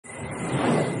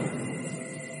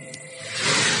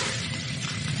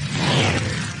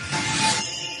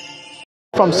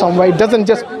from somewhere. It doesn't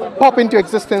just pop into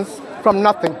existence from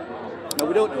nothing. No,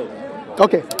 we don't know.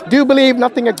 Okay. Do you believe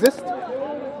nothing exists?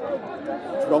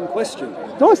 Wrong question.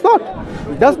 No, it's not.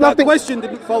 Does That nothing... question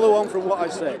didn't follow on from what I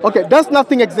said. Okay. Does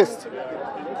nothing exist?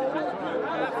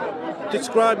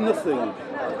 Describe nothing.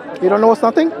 You don't know what's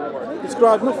nothing?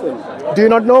 Describe nothing. Do you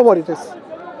not know what it is?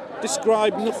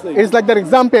 Describe nothing. It's like that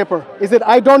exam paper. Is it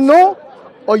I don't know,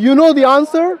 or you know the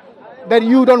answer that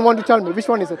you don't want to tell me? Which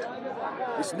one is it?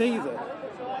 It's neither.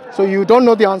 So you don't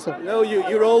know the answer. No,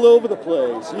 you're all over the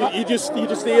place. You just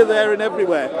here, there, and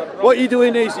everywhere. What you're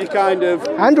doing is you kind of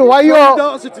Andrew, why you?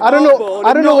 I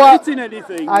don't know why. Hitting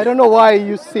anything. I don't know why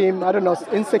you seem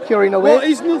insecure in a way. What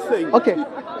is nothing? Okay.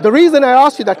 The reason I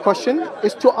asked you that question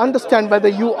is to understand whether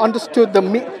you understood the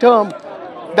term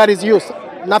that is used.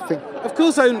 Nothing. Of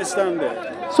course, I understand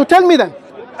it. So tell me then.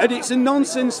 And it's a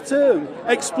nonsense term.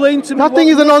 Explain to me. Nothing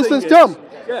is a nonsense term.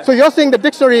 Yeah. So you're saying the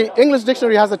dictionary, English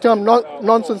dictionary, has the term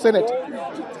nonsense in it.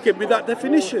 Give me that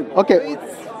definition. Okay.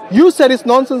 You said it's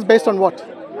nonsense based on what?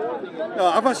 No,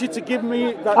 I've asked you to give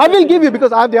me that. I will give you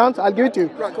because I have the answer. I'll give it to you.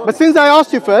 Right, but since I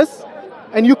asked you first,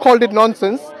 and you called it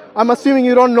nonsense, I'm assuming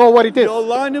you don't know what it is. Your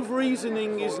line of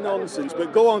reasoning is nonsense,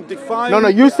 but go on, define. No,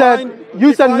 you said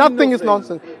nothing is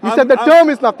nonsense. You said the term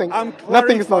is nothing.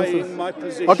 Nothing is nonsense. My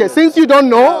position. Okay, since you don't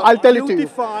know, I'll tell it to you.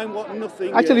 Define what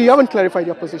nothing Actually, is. you haven't clarified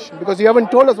your position because you haven't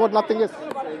told us what nothing is.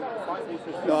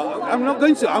 No, I'm not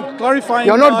going to. I'm clarifying.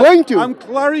 You're not going to. I'm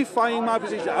clarifying my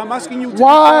position. I'm asking you to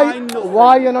define nothing.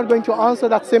 Why you're not going to answer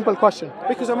that simple question?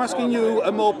 Because I'm asking you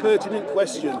a more pertinent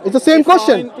question. It's the same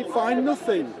question. Define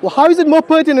nothing. Well, how is it more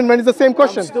pertinent when it's the same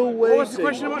question? I'm still waiting. What's the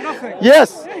question about nothing?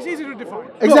 Yes. Yeah, it's easy to define.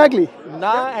 Exactly.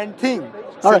 Na and thing.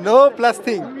 So All right. no plus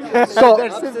thing.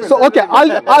 So okay,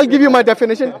 I'll give you my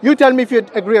definition. You tell me if you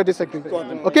agree or disagree.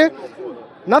 Okay?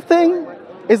 Nothing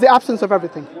is the absence of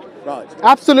everything. Right.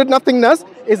 Absolute nothingness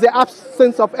is the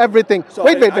absence of everything.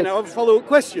 Sorry, wait. I now have a follow-up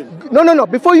question. No.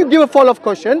 Before you give a follow-up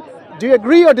question, do you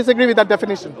agree or disagree with that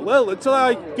definition? Well, until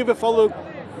I give a follow-up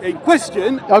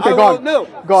question, okay, I won't know.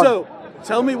 So,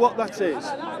 tell me what that is.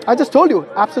 I just told you,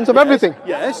 absence of everything.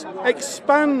 Yes.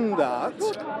 Expand that.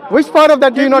 Which part of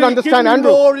that do you not understand, give me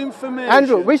Andrew? More information.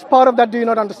 Andrew, which part of that do you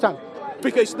not understand?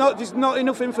 Because there's not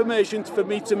enough information for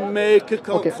me to make a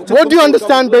conclusion. Okay. What do you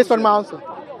understand based on my answer?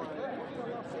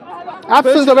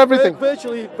 Absence of everything.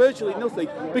 Virtually nothing.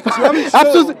 Because you haven't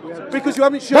shown. Because you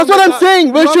haven't shown. That's what I'm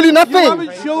saying. Virtually nothing. You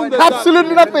haven't shown that.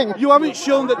 Absolutely nothing. You haven't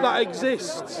shown that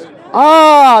exists.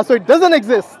 Ah, so it doesn't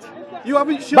exist. You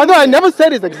haven't shown. By the way, I never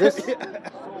said it exists.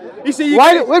 You see,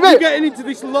 you're getting into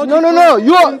this logical. No.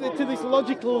 Into this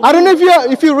logical. I don't know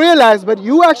if you realize, but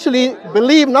you actually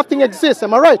believe nothing exists.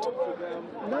 Am I right?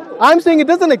 I'm saying it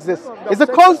doesn't exist. It's a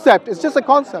concept. It's just a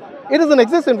concept. It doesn't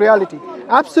exist in reality.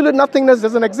 Absolute nothingness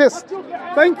doesn't exist.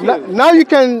 Thank you. Now you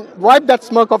can wipe that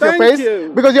smirk off your face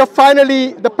because you're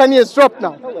finally, the penny has dropped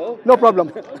now. Hello. No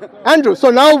problem. Andrew,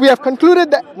 so now we have concluded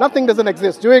that nothing doesn't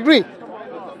exist. Do you agree?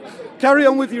 Carry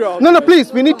on with your argument. No,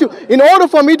 please. We need to, in order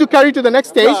for me to carry to the next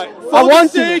stage, right. For the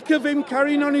sake of him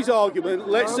carrying on his argument,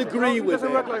 let's agree with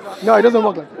it. No, it doesn't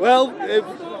work like that. Well,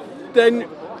 then...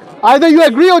 Either you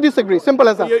agree or disagree. Simple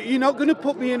as that. You're not going to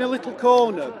put me in a little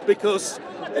corner because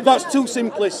that's too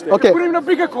simplistic. Okay. Put him in a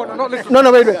bigger corner, not little.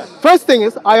 No, wait. First thing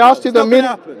is, I asked you the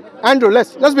meaning. Andrew,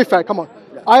 let's be fair. Come on.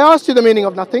 Yeah. I asked you the meaning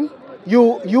of nothing.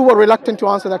 You were reluctant to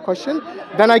answer that question.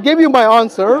 Then I gave you my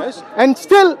answer, and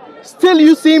still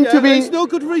you seem to be. It's no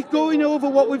good going over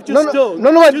what we've just done.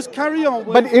 No. Just carry on.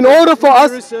 But in order for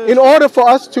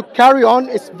us to carry on,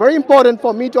 it's very important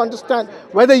for me to understand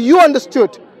whether you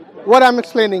understood what I'm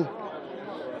explaining.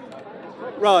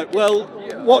 Right. Well,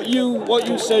 what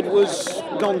you said was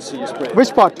nonsense, Brett. Which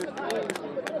part?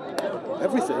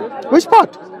 Everything. Which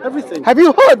part? Everything. Have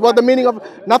you heard what the meaning of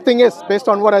nothing is based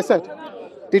on what I said?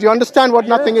 Did you understand what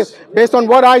nothing is based on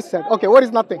what I said? Okay, what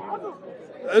is nothing?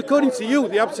 According to you,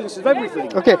 the absence of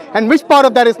everything. Okay, and which part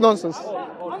of that is nonsense?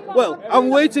 Well, I'm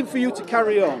waiting for you to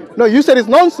carry on. No, you said it's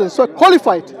nonsense, so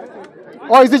qualify it.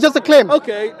 Or is it just a claim?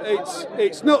 Okay,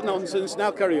 it's not nonsense,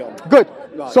 now carry on. Good.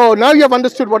 Right. So now you have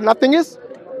understood what nothing is.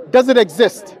 Does it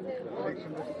exist?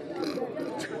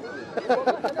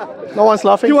 No one's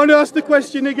laughing. Do you want to ask the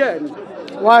question again?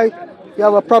 Why? You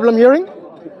have a problem hearing?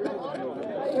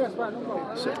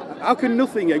 How can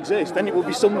nothing exist? Then it will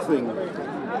be something.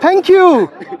 Thank you.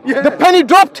 The penny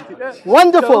dropped.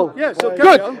 Wonderful. So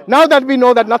good. On. Now that we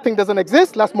know that nothing doesn't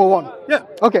exist, let's move on. Yeah.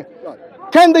 Okay. Right.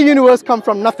 Can the universe come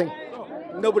from nothing?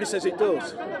 Nobody says it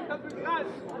does.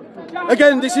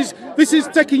 Again, this is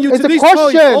taking you it's to this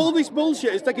question. point. All this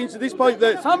bullshit is taking you to this point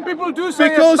that some people do say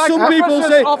because some people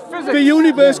say the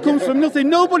universe Yeah. comes from nothing.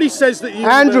 Nobody says that.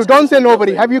 Andrew, don't say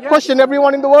nobody. Have you questioned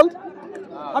everyone in the world?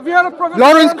 Have you heard of Professor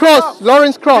Lawrence Krauss.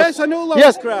 Lawrence Krauss. Yes, I know Lawrence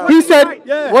Yes, Krauss. he said.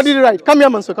 Yes. What did he write? Come here,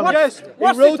 Mansur. Come here. Yes,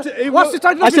 What's the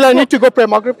title of Actually, his I book? need to go pray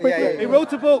Maghrib quickly. he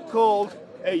wrote a book called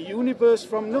A Universe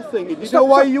from Nothing. Do you know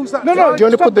why he used that No, title? Do you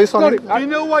want to put this on it? Do you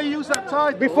know why he used that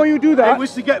title? Before you do that, It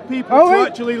was to get people Oh, to wait.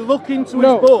 actually look into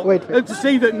No, his book wait. and to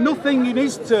see that nothing in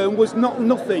his term was not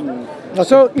nothing.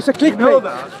 so it's a You know clickbait.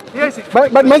 that? Yes, it's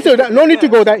But Mansur, no need to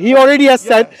go there. He already has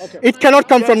said it cannot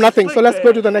come from nothing. So let's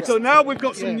go to the next. So now we've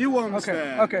got some nuance Okay,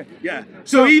 there. okay. Yeah.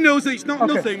 So he knows that it's not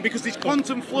Okay. nothing because it's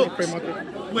quantum flux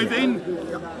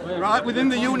within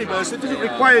the universe. It doesn't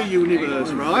require a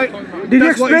universe, right? Did he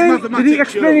That's what his explain? Did he mathematics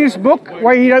explain in shows. his book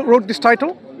why he wrote this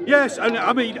title? Yes, and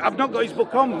I mean I've not got his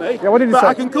book on me. Yeah, what did he but say?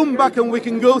 I can come back and we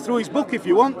can go through his book if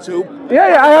you want to.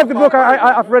 Yeah, I have the book.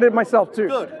 I've read it myself too.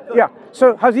 Good. Yeah.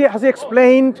 So has he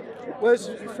explained? Where's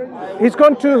He's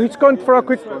gone for a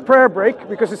quick prayer break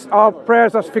because our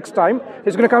prayers are fixed time.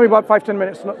 He's going to come in about 5-10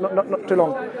 minutes, not too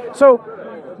long. So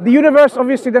the universe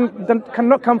obviously then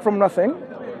cannot come from nothing.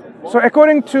 So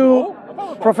according to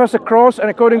Professor Krauss and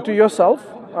according to yourself,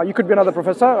 you could be another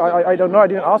professor. I don't know. I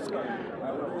didn't ask.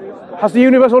 Has the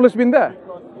universe always been there?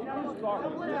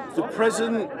 the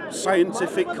present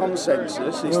scientific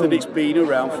consensus is that it's been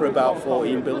around for about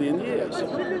 14 billion years.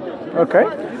 Okay.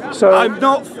 So I'm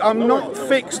not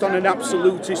fixed on an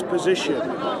absolutist position.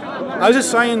 As a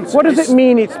scientist, what does it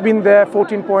mean it's been there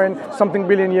 14 point something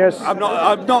billion years? I'm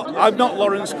not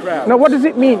Lawrence Krauss. Now what does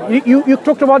it mean? You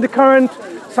talked about the current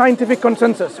scientific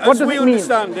consensus. What As does we it mean?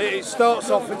 understand it, it starts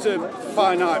off at a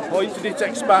finite point and it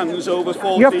expands over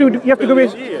 14 You have to go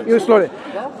billion years. you slowly.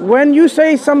 When you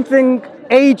say something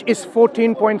age is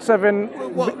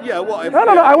 14.7. Well, yeah, whatever.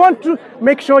 No. I want to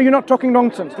make sure you're not talking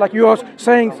nonsense. Like you are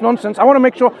saying nonsense. I want to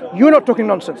make sure you're not talking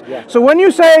nonsense. So when you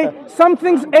say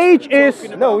something's age is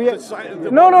no.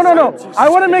 I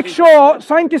want to make sure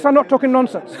scientists are not talking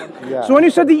nonsense. So when you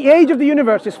said the age of the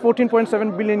universe is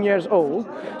 14.7 billion years old,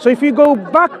 so if you go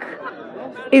back,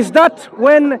 is that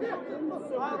when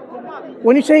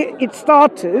you say it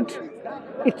started,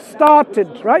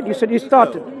 right? You said it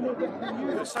started.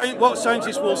 What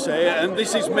scientists will say, and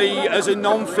this is me as a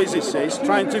non-physicist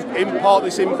trying to impart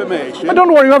this information. But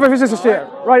don't worry, you have a physicist here,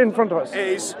 right in front of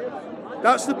us.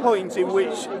 That's the point in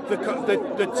which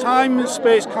the time and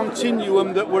space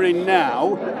continuum that we're in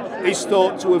now is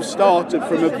thought to have started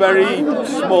from a very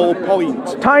small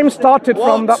point. Time started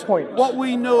from that point. What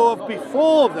we know of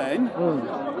before then,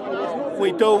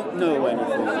 we don't know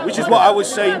anything, which is what I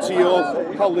was saying to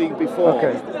your colleague before,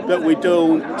 that we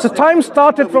don't... So time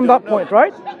started from that point,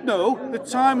 right? No, the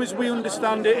time as we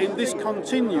understand it in this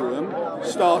continuum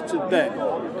started then.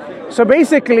 So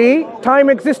basically, time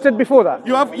existed before that.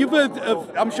 You've heard of,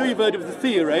 I'm sure you've heard of the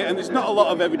theory, and there's not a lot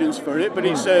of evidence for it, but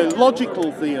it's a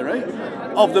logical theory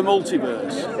of the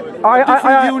multiverse.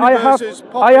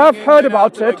 I have heard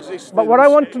about it, but what I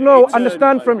want to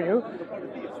understand from you,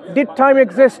 did time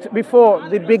exist before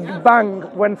the Big Bang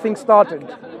when things started?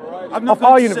 I'm not of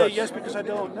our going to universe? say yes because I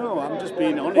don't know. I'm just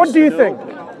being honest. What do you think?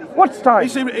 What's time?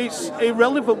 It's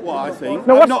irrelevant what I think.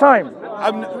 No, what's time?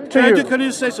 Can I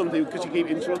say something because you keep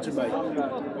interrupting me?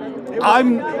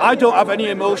 I don't have any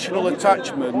emotional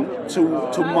attachment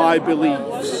to my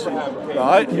beliefs,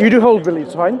 right? You do hold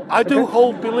beliefs, fine? I do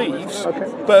hold beliefs,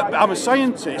 but I'm a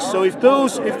scientist, so if the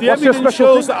What's your evidence specialty?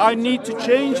 shows that I need to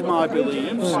change my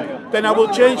beliefs, then I will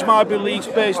change my beliefs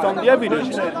based on the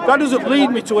evidence. That doesn't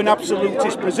lead me to an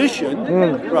absolutist position,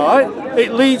 right?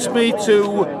 It leads me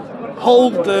to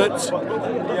hold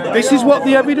that this is what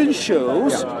the evidence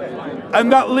shows,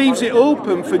 and that leaves it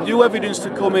open for new evidence to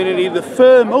come in and either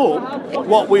firm up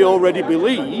what we already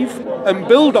believe and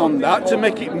build on that to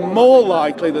make it more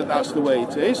likely that that's the way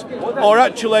it is, or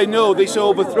actually no, this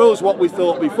overthrows what we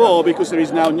thought before because there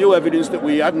is now new evidence that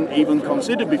we hadn't even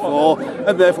considered before,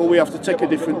 and therefore we have to take a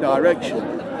different direction.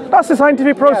 That's the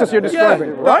scientific process you're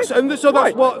describing, right?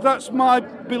 That's my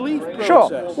belief process.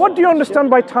 Sure. What do you understand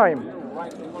by time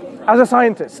as a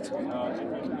scientist?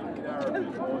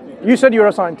 You said you're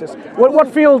a scientist. What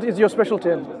field is your specialty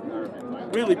in?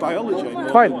 Really, biology.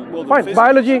 Fine.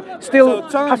 Biology still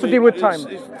So has to deal with time.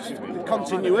 It's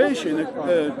continuation.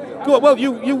 Well,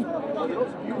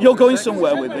 you're going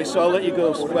somewhere with this, so I'll let you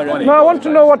go wherever. No, I want to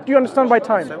know what you understand by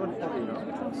time. Well,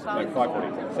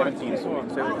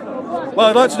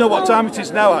 I'd like to know what time it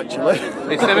is now, actually.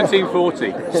 It's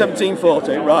 1740.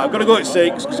 1740. Right, I've got to go at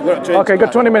 6 because I've got a train. Okay,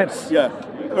 got 20 minutes. Yeah.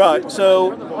 Right.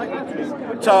 So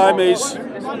time is.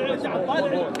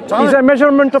 Is it a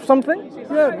measurement of something?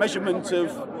 Yeah, measurement of.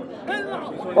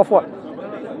 Of what?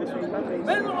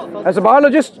 As a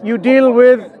biologist, you deal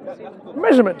with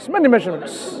measurements, many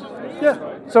measurements. Yeah.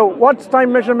 So what's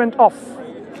time measurement of?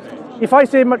 If I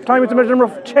say time is a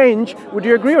measurement of change, would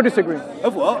you agree or disagree?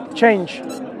 Of what? Change.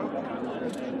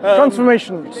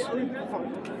 Transformations.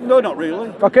 No, not really.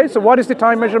 Okay, so what is the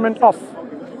time measurement of?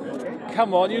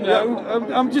 Come on, you know.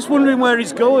 I'm just wondering where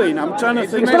he's going. I'm trying to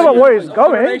think. It's not about where he's The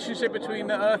going. relationship between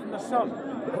the Earth and the Sun.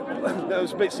 That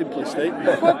was a bit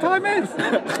simplistic. What time is?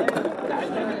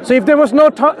 So if there was no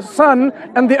sun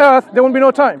and the Earth, there would be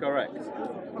no time. Correct.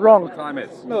 Wrong. Time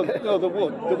is. No, there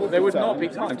would. There would not be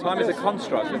time. Time is a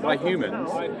construct by humans.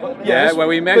 Yes, where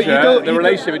we but you measure don't- the you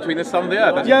relationship between the Sun and the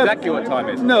Earth. That's Yeah. exactly what time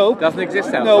is. No. It doesn't exist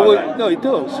outside No, that. no, it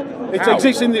does. It How?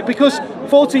 exists because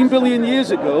 14 billion years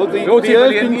ago, the 14 Earth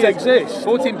billion didn't years, exist.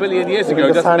 14 billion years Even ago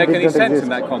the doesn't sun make any didn't sense exist. in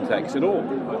that context at all.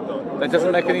 That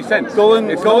doesn't make any sense. Go and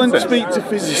It's go and nonsense. speak to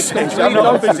physicists. It's I'm not a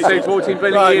nonsense to say physicist. 14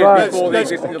 billion years before the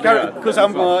existence of the Earth. Because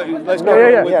I'm. Let's go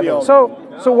Yeah. with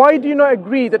the So why do you not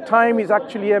agree that time is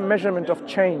actually a measurement of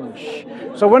change?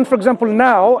 So when, for example,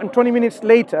 now and 20 minutes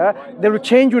later, there will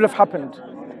change would have happened.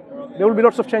 There will be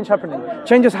lots of change happening.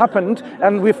 Change has happened,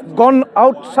 and we've gone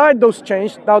outside those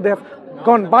change. Now they have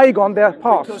gone bygone, they are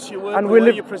past, Because and the we way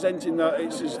live. you're presenting that,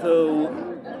 it's as though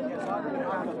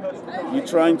you're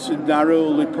trying to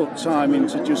narrowly put time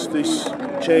into just this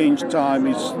change time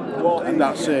is, and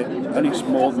that's it, and it's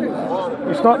more than that.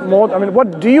 It's not more. I mean,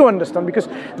 what do you understand? Because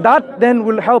that then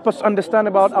will help us understand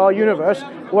about our universe,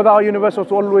 whether our universe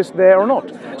was always there or not.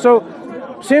 So,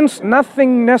 since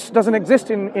nothingness doesn't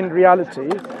exist in reality,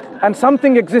 and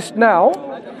something exists now,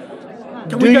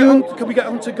 Can we get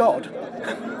on to God?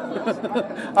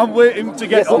 I'm waiting to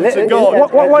get Yes, on to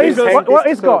God. what is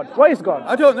Because- God? What is God?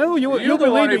 I don't know. You You're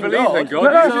the one who believe in believes in God. God. No,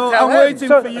 You no, should tell I'm him. waiting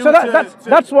for you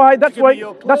That's why to give me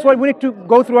your we need to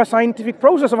go through a scientific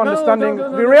process of understanding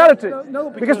no, the reality. no,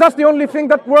 because because- that's the only thing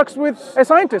that works with a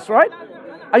scientist, right?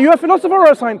 Are you a philosopher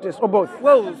or a scientist, or both?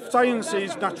 Well, science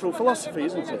is natural philosophy,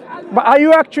 isn't it? But are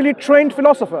you actually a trained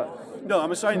philosopher? No,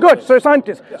 I'm a scientist. Good, so a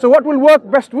scientist. So what will work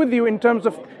best with you in terms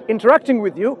of interacting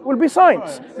with you will be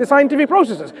science, the scientific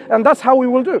processes, and that's how we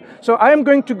will do. So I am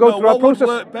going to go No, through a what would process.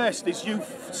 work best is you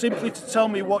simply to tell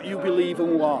me what you believe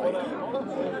and why.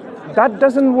 That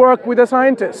doesn't work with the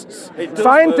scientists. It does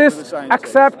Scientists work with the scientists.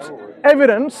 accept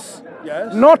evidence,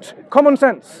 Yes. not common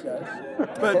sense.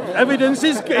 But evidence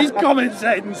is common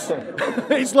sense.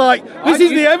 It's like, this is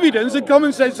the evidence, and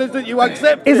common sense says that you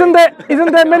accept it.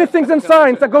 Isn't there many things in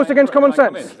science that goes against common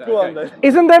sense? Go on then.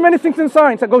 Isn't there many things in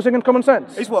science that goes against common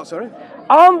sense? It's what, sorry?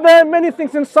 Aren't there many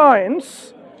things in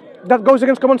science that goes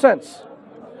against common sense?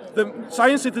 The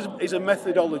science is a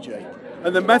methodology,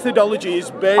 and the methodology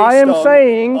is based I am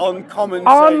saying, on common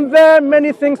aren't sense. there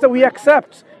many things that we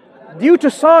accept due to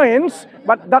science,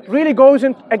 but that really goes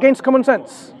against common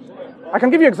sense? I can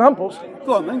give you examples.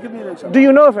 Go on then, give me an example. Do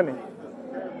you know of any?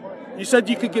 You said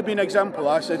you could give me an example.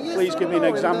 I said, please give me an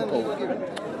example.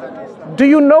 Do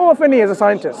you know of any as a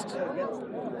scientist?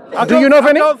 I Do you know of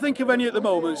any? I can't think of any at the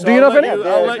moment. So Do you I'll know of let any?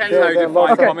 I'll let Depends you. how you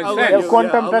define Okay. common I'll sense. let you-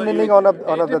 Quantum I'll let tunneling you- on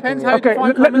other depends thing. how- Okay,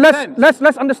 define common sense.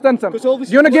 let's understand something. Because all this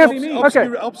Do you want to is give? obscure-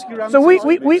 Okay. obscure So answers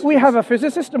to this. we have a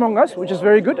physicist among us, which is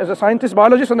very good as a scientist,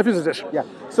 biologist, and a physicist. Yeah.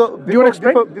 So you wanna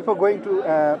explain? before going to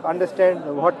understand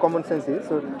what common sense is,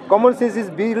 so common sense is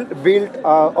built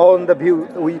on the view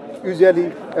we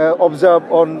usually observe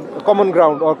on common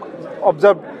ground or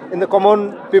observe in the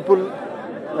common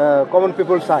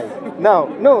people side. Now,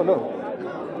 no.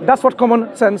 That's what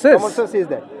common sense is. Common sense is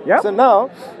that. Yeah. So now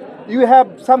you have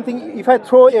something. If I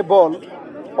throw a ball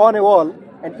on a wall,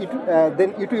 and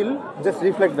then it will just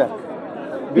reflect back.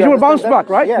 Do you It will understand bounce that? back,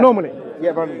 right? Yeah. Normally.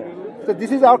 Yeah, bounce back. So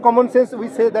this is our common sense. We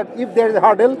say that if there is a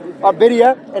hurdle or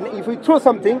barrier, and if we throw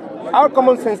something, our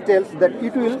common sense tells that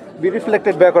it will be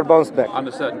reflected back or bounce back.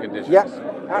 Under certain conditions. Yeah,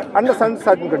 under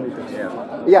certain conditions.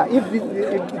 Yeah. If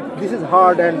this is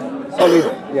hard and solid.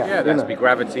 Yeah, there has to be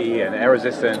gravity and air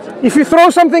resistance. If you throw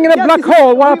something in a Yeah, black this is-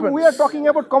 hole, what happens? We are talking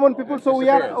about common people, so we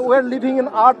are living in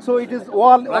art, so it is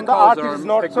wall on the holes art are is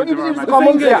not. So it figments is of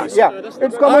common thing sense. is, Yeah,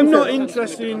 it's common I'm not sense.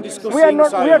 interested in discussing We are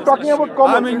not. science. We are talking about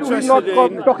common. I'm we are interested not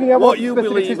in talking about what you specific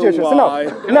believe and situations. why.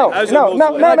 No. as a No.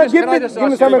 Muslim. Give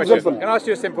me some example. Can I ask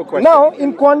you a simple question? Now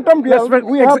in quantum realm, Let's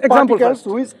we have example particles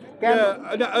first. which can. Yeah,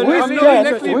 and Which I'm can- not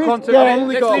which interested. quantum- can- I've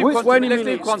only got let's leave 20 quantum- let's leave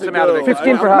minutes quantum to out of go. it. 15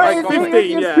 And perhaps. I'm No,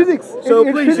 15, it's yeah. physics. So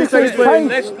It's please, physics, just it's explain.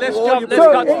 science. Let's what jump. you Let's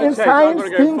believe. cut to the In chase. I'm science, gonna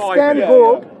go things 5 can minutes.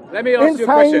 go. Let me ask In you a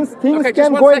question. science, things Okay, just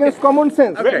can one go second. against common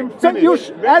sense. Okay. So you,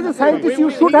 as a scientist, you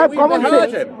should have common heard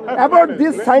sense him. about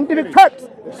these scientific facts.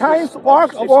 Science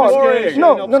works on. Obscuration,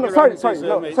 No, sorry,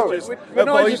 obscurantism, it's sorry. just We're not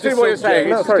avoid interested in the what you're saying.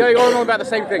 subject. It's sorry. going on and on about the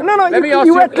same thing. No, Let me you ask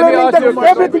are let me claiming ask that you a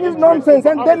question. everything is nonsense,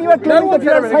 and then you are claiming one that you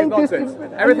said are everything is scientist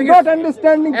nonsense. and Everything not is-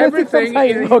 understanding basics of everything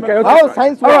science. is- Okay. How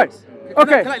science All right. works.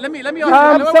 Okay. Let me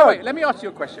ask you. Let me ask you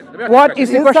a question. What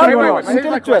is the question you want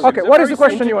to ask? Okay, what is the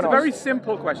question you want to ask? It's a very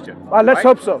simple question. Let's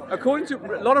hope so. According to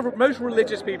most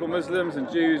religious people, Muslims and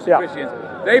Jews and Christians,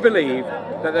 they believe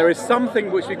that there is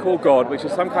something which we call God, which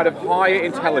is some kind of higher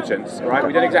intelligence, right?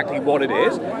 We don't know exactly what it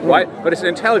is, right? But it's an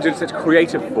intelligence that's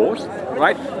creative force,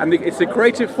 right? And it's the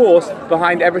creative force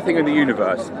behind everything in the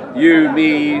universe. You,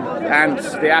 me,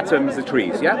 ants, the atoms, the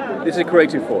trees, yeah? This is a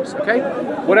creative force, okay?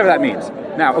 Whatever that means.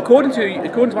 Now, according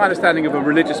to my understanding of a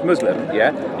religious Muslim,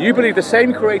 yeah, you believe the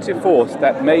same creative force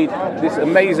that made this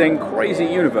amazing, crazy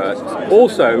universe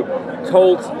also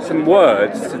told some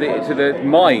words to the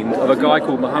mind of a guy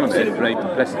called Muhammad,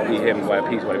 blessed be him, where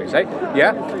peace, whatever you say,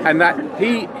 yeah, and that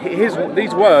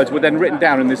these words were then written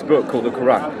down in this book called the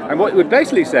Quran. And what we're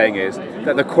basically saying is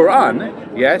that the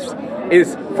Quran, yes,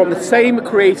 is from the same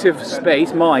creative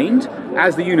space, mind,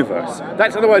 as the universe.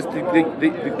 That's otherwise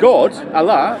the God,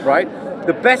 Allah, right?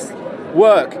 The best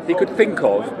work he could think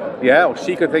of, yeah, or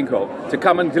she could think of, to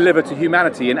come and deliver to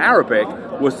humanity in Arabic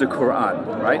was the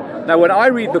Quran, right? Now, when I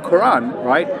read the Quran,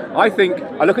 right, I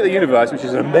look at the universe, which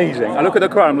is amazing. I look at the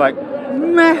Quran, I'm like,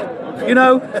 meh. You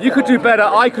know, you could do better,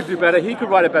 I could do better, he could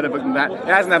write a better book than that. It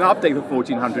hasn't had an update for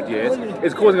 1400 years.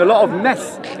 It's causing a lot of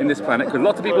mess in this planet, because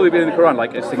lots of people who've been in the Quran,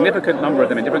 like a significant number of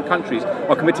them in different countries,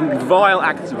 are committing vile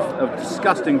acts of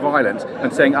disgusting violence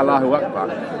and saying Allahu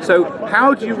Akbar. So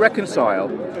how do you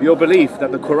reconcile your belief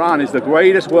that the Quran is the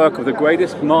greatest work of the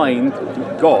greatest mind,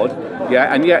 God,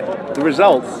 yeah, and yet the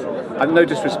results, and no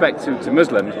disrespect to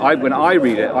Muslims, when I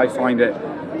read it, I find it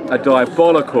a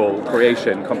diabolical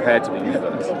creation compared to the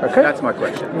universe? Okay. That's my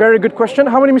question. Very good question.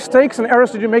 How many mistakes and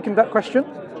errors did you make in that question?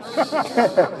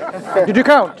 Did you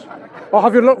count? Or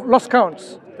have you lost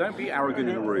counts? Don't be arrogant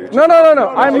and rude. No.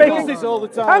 I'm making this all the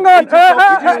time. Hang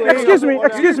on. Excuse me.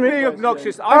 You're being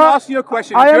obnoxious. I'm asking you a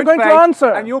question. I am going to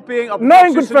answer. And you're being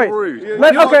obnoxious and rude.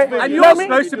 And you're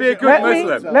supposed to be a good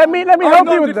Muslim. Let me help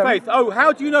you with them. Faith. Oh,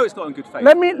 how do you know it's not in good faith?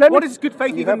 What does good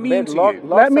faith even mean to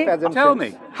you? Tell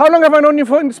me. How long have I known you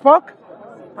for in this park?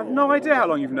 I have no idea how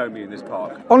long you've known me in this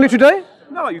park. Only today?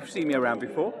 No, you've seen me around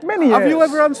before. Many years. Have you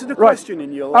ever answered a question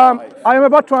in your life? I am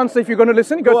about to answer if you're going to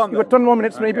listen. You've got 10 more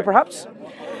minutes maybe perhaps.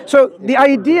 So the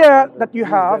idea that you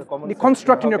have, the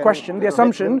construct in your question, the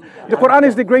assumption, the Quran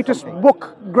is the greatest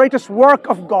book, greatest work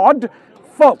of God,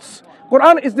 false.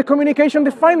 Quran is the communication,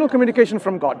 the final communication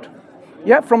from God.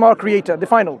 Yeah, from our Creator, the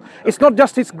final. It's not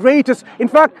just His greatest. In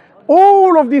fact,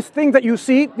 all of these things that you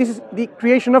see, this is the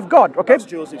creation of God. Okay. That's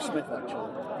Joseph Smith, actually.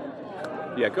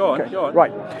 Yeah, go on.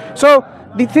 Right. So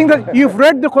the thing that you've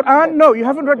read the Quran, no, you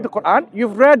haven't read the Quran.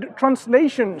 You've read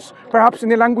translations, perhaps in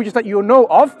the languages that you know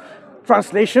of,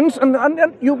 translations, and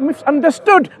you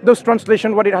misunderstood those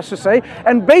translations, what it has to say,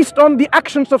 and based on the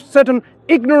actions of certain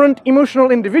ignorant, emotional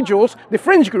individuals, the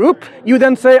fringe group, you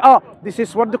then say, this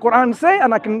is what the Quran say,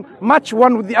 and I can match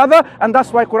one with the other, and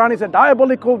that's why Quran is a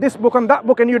diabolical, this book and that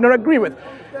book, and you don't agree with.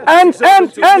 And you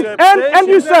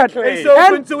said, it's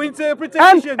open to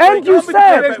interpretation. And you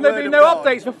said, there's been no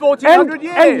updates for 1400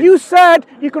 years. And you said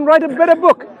you can write a better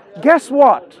book. Guess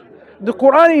what? The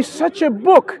Quran is such a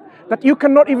book that you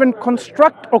cannot even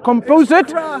construct or compose it.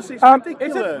 It's ridiculous.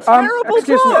 It's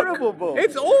a terrible book.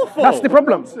 It's awful. That's the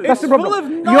problem. That's the problem.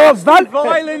 Full of nasty,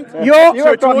 violent. Your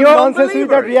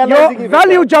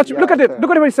value judgment. Look at it.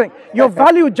 Look at what he's saying. Your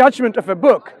value judgment of a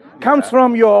book comes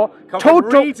from your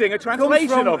total reading a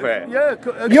translation of it.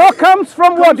 Your comes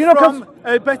from what? You know, from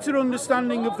a better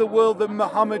understanding of the world than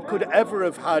Muhammad could ever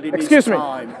have had in his time. Excuse me.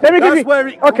 Let me give you. That's where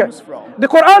it comes from. The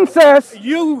Quran says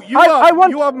you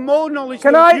have more knowledge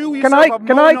than you yourself have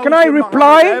more knowledge can I than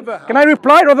reply? Muhammad ever had. Can I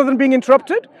reply rather than being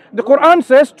interrupted? The Quran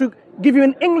says, to give you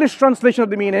an English translation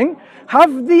of the meaning,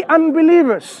 have the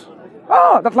unbelievers.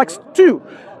 That's like two.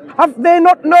 Have they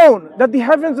not known that the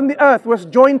heavens and the earth was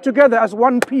joined together as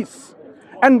one piece,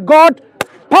 and God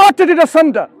parted it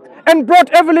asunder and brought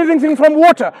every living thing from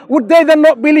water? Would they then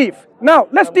not believe? Now,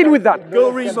 let's deal with that. Go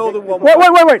read more than one.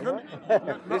 Wait.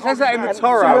 It says that in the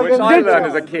Torah, which I learned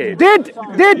as a kid.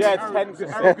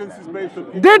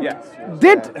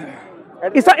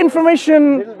 Is that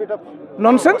information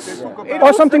nonsense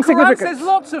or something significant? There's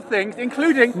lots of things,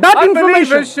 including that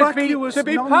unbelievers information should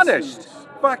be punished.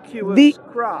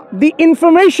 The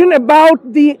information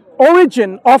about the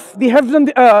origin of the heavens and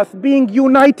the earth being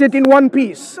united in one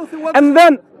piece, and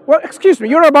then, well, excuse me,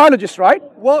 you're a biologist, right?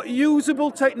 What usable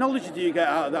technology do you get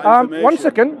out of that information? One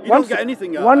second. You don't get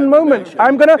anything out of that. One moment.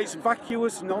 It's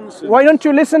vacuous nonsense. Why don't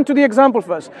you listen to the example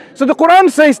first? So the Quran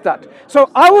says that.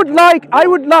 So I would like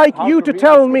you to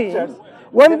tell me,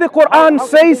 when the Quran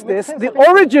says this, the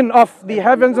origin of the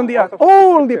heavens and the earth,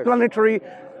 all the planetary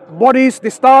bodies, the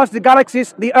stars, the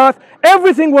galaxies, the earth,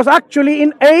 everything was actually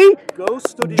in a Go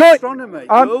study astronomy.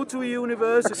 Go to a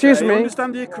university. Excuse me.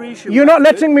 Understand the accretion. You're not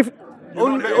letting me.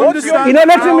 You're not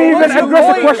letting me even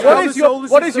address the question.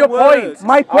 What is your point?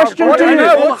 My question to you.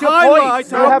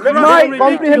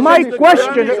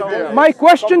 My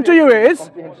question to you is,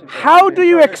 how do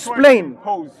you explain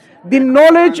the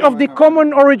knowledge of the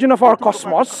common origin of our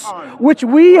cosmos, which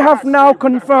we have now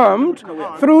confirmed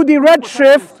through the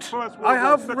redshift? I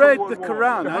have read the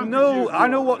Quran. I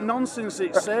know what nonsense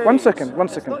it says. One second.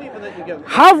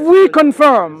 Have we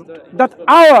confirmed that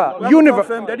our universe?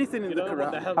 Confirmed anything in the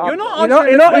Quran? You're not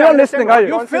listening, are you?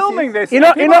 You're filming this.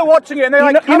 You're not watching it, and they're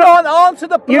like, "Come on, answer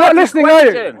the You're not listening,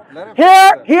 question. are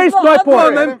you? Here's my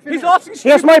point. He's asking.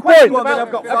 Here's my point.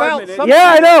 I've got 5 minutes.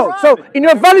 Yeah, I know. So, in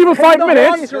your valuable 5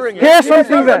 minutes, here's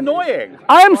something then. Annoying.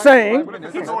 I am saying,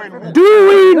 do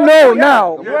we know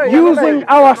now, using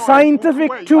our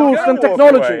scientific tools and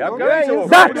technology,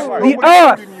 that the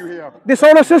Earth, the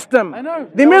solar system,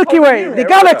 the Milky Way, the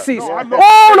galaxies,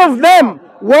 all of them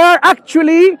were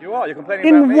actually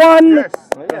in one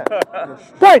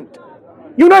point,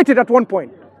 united at one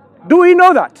point? Do we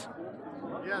know that?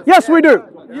 Yes, we do.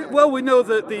 Well, we know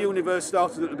that the universe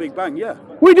started at the Big Bang, yeah.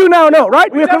 We do now know, right?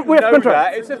 We have control.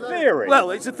 It's a theory. Well,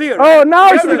 it's a theory. Oh, now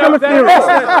it's become a theory.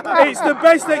 It's the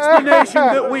best explanation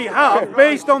that we have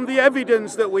based on the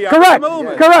evidence that we have at the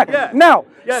moment. Correct. Yeah. Now,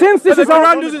 since this but is the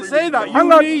Quran doesn't say that. You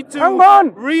need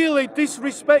to really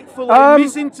disrespectfully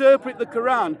misinterpret the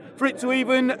Quran for it to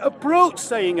even approach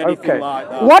saying anything like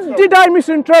that. What did I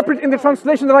misinterpret in the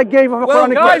translation that I gave of a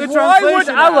Quranic guys, book?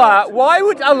 why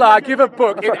would Allah give a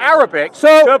book in Arabic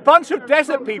to a bunch of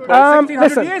desert people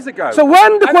 1600 years ago? So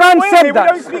when the Quran said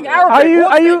that, are you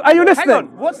listening? Hang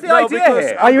on, what's the idea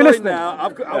here? Are you listening? I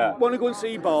want to go and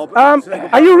see Bob.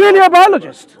 Are you really a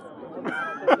biologist?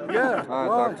 Yeah.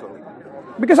 Why?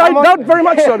 Because I doubt very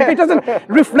much so. It doesn't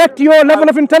reflect your level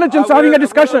of intelligence having a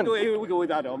discussion. Here we go with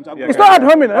ad homs. It's not ad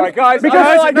hominem. Right, guys,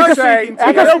 because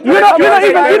you're not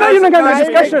even getting a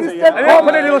discussion. And I'll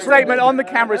put a little statement on the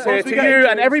cameras here to you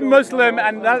and every Muslim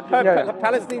and that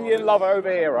Palestinian lover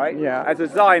over here, right? Yeah. As a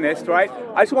Zionist, right?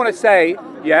 I just want to say,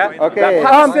 Okay.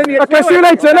 Okay, see you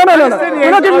later. No.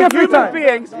 We're not giving you a free time.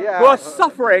 Beings who are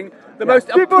suffering the most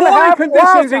appalling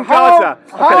conditions in Gaza.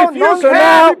 So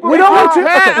now we don't want to.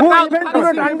 People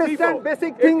don't understand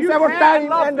basic things about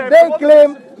time, and they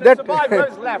claim that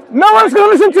No one's going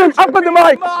to listen to him. Up with the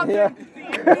mic.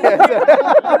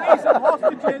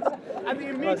 And the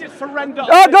immediate surrender.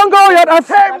 Oh, don't go yet.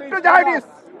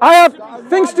 I have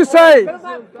things to say.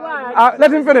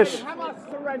 Let him finish. Hamas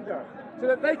surrender so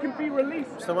that they can be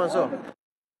released.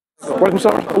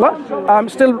 I'm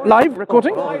still live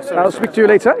recording. I'll speak to you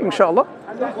later, inshallah.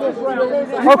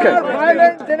 Okay.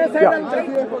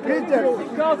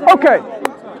 Okay.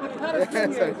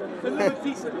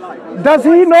 Does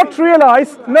he not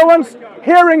realize no one's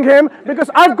hearing him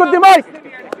because I've got the mic?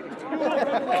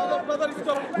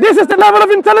 This is the level of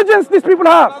intelligence these people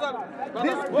have.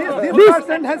 This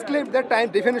person has claimed that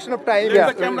time, definition of time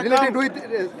is related with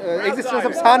existence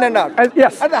of sun and earth.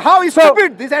 Yes. And how is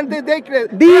stupid this? And they are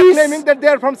claiming that they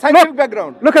are from scientific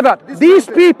background. Look at that. These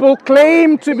people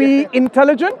claim to be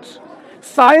intelligent,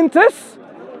 scientists.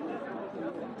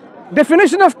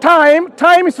 Definition of time,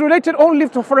 time is related only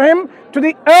for him to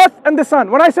the earth and the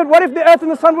sun. When I said, what if the earth and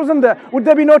the sun wasn't there? Would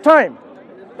there be no time?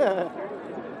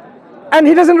 And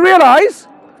he doesn't realize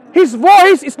his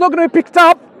voice is not going to be picked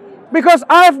up because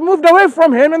I've moved away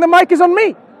from him and the mic is on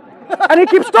me. And he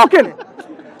keeps talking.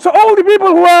 So all the people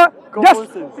who are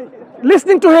just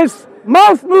listening to his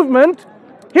mouth movement,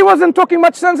 he wasn't talking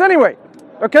much sense anyway.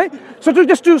 Okay? So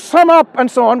just to sum up and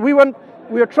so on, we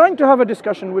are trying to have a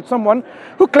discussion with someone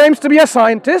who claims to be a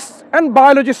scientist and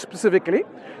biologist specifically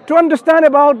to understand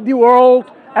about the world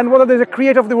and whether there's a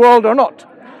creator of the world or not.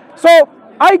 So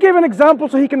I gave an example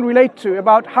so he can relate to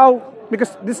about how,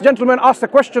 because this gentleman asked a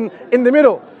question in the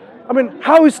middle. I mean,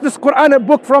 how is this Quran a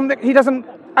book he doesn't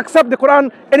accept the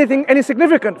Quran any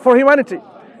significant for humanity?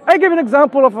 I gave an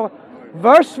example of a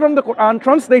verse from the Quran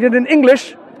translated in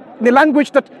English, the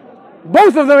language that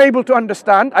both of them are able to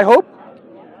understand, I hope,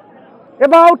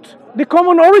 about the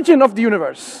common origin of the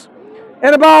universe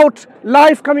and about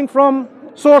life coming from,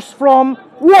 source from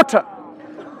water.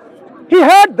 He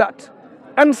heard that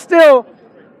and still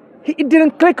it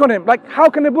didn't click on him. Like, how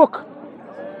can a book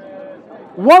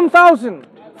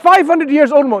 1,500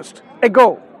 years almost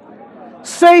ago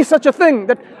say such a thing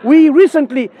that we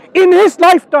recently, in his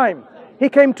lifetime, he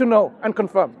came to know and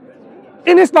confirm?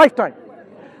 In his lifetime.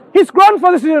 His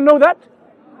grandfathers didn't know that.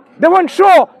 They weren't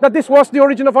sure that this was the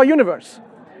origin of our universe.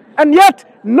 And yet,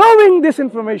 knowing this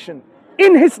information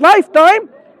in his lifetime,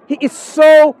 he is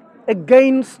so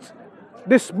against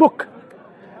this book.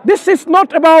 This is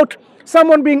not about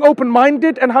someone being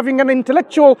open-minded and having an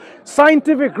intellectual,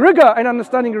 scientific rigor in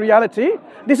understanding reality.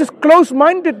 This is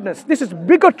close-mindedness. This is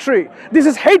bigotry. This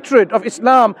is hatred of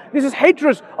Islam. This is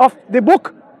hatred of the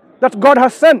book that God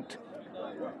has sent.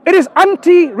 It is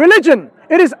anti-religion.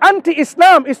 It is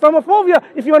anti-Islam, Islamophobia,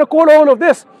 if you want to call all of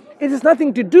this. It has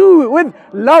nothing to do with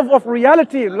love of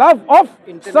reality, love of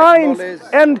science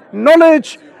and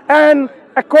knowledge and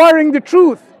acquiring the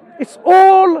truth. It's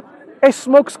all a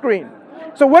smokescreen.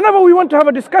 So whenever we want to have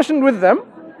a discussion with them,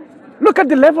 look at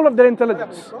the level of their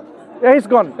intelligence. Yeah, he's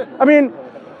gone. I mean,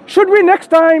 should we next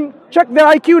time check their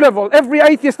IQ level, every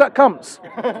atheist that comes,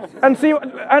 and see,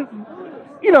 and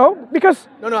you know, because...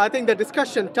 No, I think the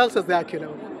discussion tells us the IQ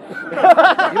level.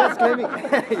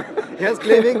 he was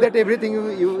claiming that everything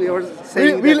you were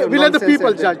saying... We let the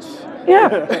people judge.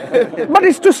 Yeah, but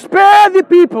it's to spare the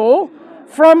people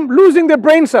from losing their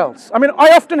brain cells. I mean,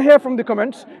 I often hear from the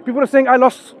comments, people are saying, I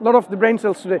lost a lot of the brain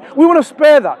cells today. We want to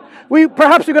spare that.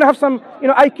 Perhaps you're going to have some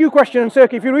IQ question and say,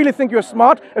 okay, if you really think you're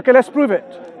smart, okay, let's prove it.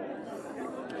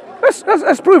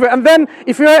 Let's prove it. And then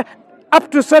if you're up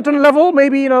to a certain level,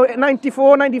 maybe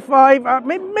 94, 95,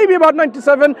 maybe about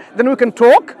 97, then we can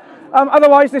talk.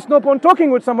 Otherwise, there's no point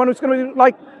talking with someone who's going to be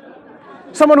like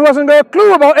someone who hasn't got a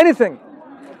clue about anything.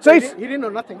 So he didn't know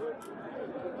nothing.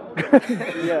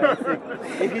 Yeah,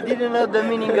 if you didn't know the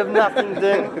meaning of nothing,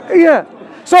 then... Yeah.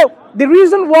 So the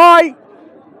reason why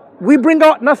we bring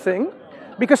out nothing,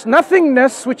 because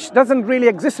nothingness, which doesn't really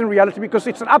exist in reality because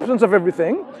it's an absence of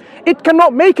everything, it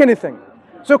cannot make anything.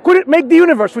 So could it make the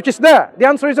universe, which is there? The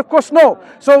answer is, of course, no.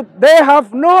 So they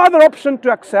have no other option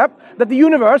to accept that the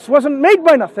universe wasn't made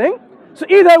by nothing. So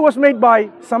either it was made by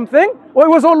something or it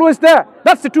was always there.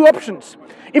 That's the two options.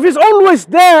 If it's always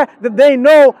there, that they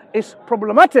know is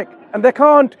problematic and they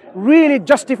can't really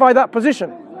justify that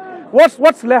position.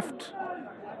 What's left?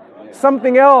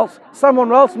 Something else.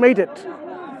 Someone else made it.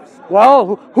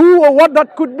 Well, who or what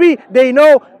that could be, they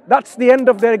know that's the end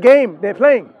of their game they're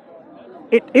playing.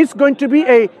 It is going to be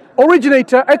a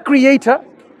originator, a creator,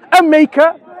 a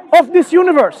maker of this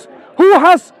universe who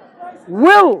has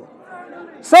will,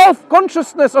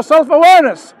 self-consciousness or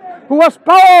self-awareness, who has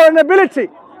power and ability,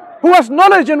 who has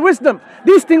knowledge and wisdom.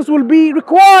 These things will be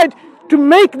required to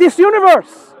make this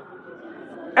universe.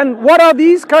 And what are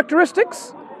these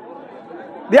characteristics?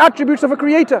 The attributes of a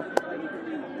creator.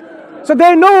 So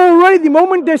they know already the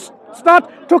moment they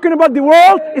start talking about the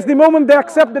world is the moment they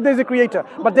accept that there's a creator.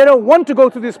 But they don't want to go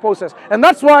through this process. And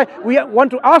that's why we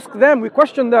want to ask them, we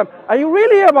question them, are you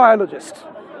really a biologist?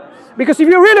 Because if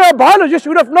you're really a biologist,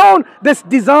 you would have known this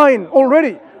design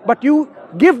already. But you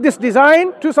give this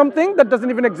design to something that doesn't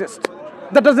even exist.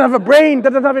 That doesn't have a brain, that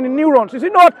doesn't have any neurons. You see,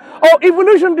 not, oh,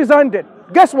 evolution designed it.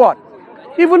 Guess what?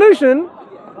 Evolution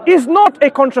is not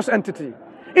a conscious entity.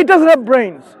 It doesn't have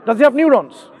brains. Does it have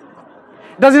neurons?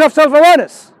 Does it have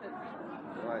self-awareness?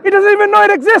 It doesn't even know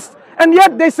it exists. And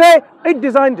yet they say it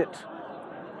designed it.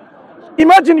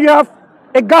 Imagine you have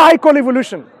a guy called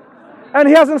evolution and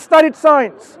he hasn't studied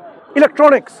science,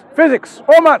 electronics, physics,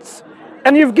 or maths,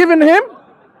 and you've given him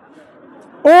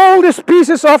all these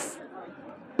pieces of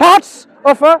parts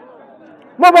of a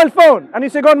mobile phone and you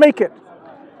say, go and make it.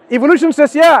 Evolution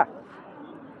says, yeah,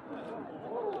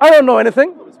 I don't know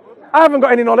anything. I haven't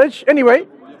got any knowledge anyway.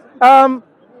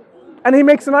 And he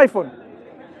makes an iPhone.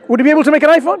 Would he be able to make an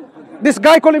iPhone? This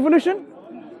guy called evolution?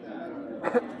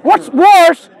 What's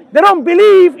worse, they don't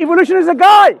believe evolution is a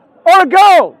guy or a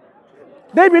girl.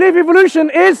 They believe evolution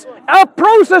is a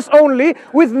process only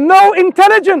with no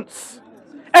intelligence.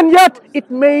 And yet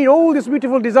it made all these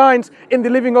beautiful designs in the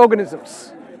living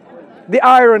organisms. The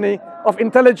irony of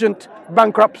intelligent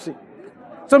bankruptcy.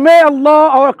 So may Allah,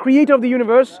 our creator of the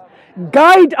universe,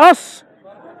 guide us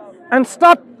and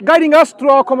start guiding us through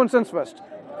our common sense first.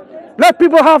 Let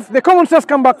people have the common sense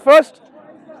come back first.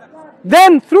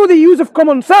 Then through the use of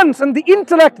common sense and the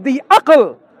intellect, the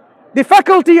aql, the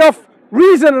faculty of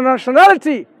reason and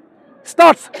rationality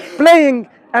starts playing,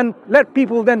 and let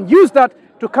people then use that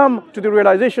to come to the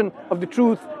realization of the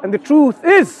truth. And the truth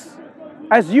is,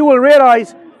 as you will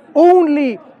realize,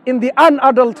 only in the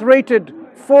unadulterated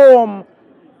form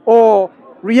or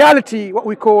reality, what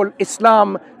we call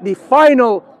Islam, the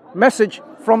final message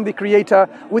from the Creator,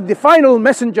 with the final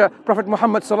messenger, Prophet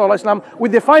Muhammad sallallahu alaihi wasallam,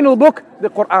 with the final book, the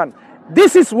Quran.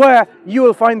 This is where you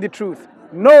will find the truth,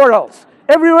 nowhere else.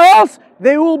 Everywhere else,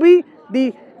 there will be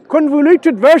the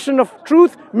convoluted version of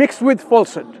truth mixed with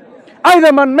falsehood.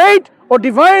 Either man-made or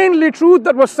divinely truth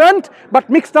that was sent, but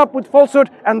mixed up with falsehood,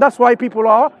 and that's why people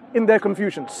are in their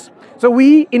confusions. So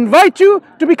we invite you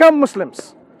to become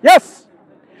Muslims. Yes,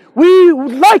 We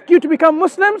would like you to become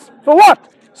Muslims. For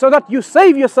what? So that you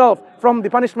save yourself from the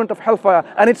punishment of hellfire.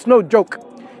 And it's no joke.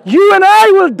 You and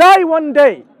I will die one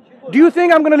day. Do you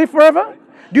think I'm going to live forever?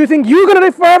 Do you think you're going to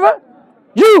live forever?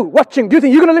 You watching, do you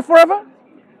think you're going to live forever?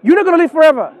 You're not going to live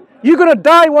forever. You're going to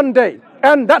die one day.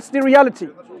 And that's the reality.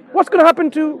 What's going to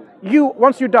happen to you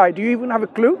once you die? Do you even have a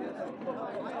clue?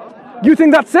 You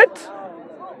think that's it?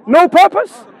 No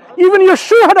purpose? Even your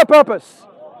shoe had a purpose.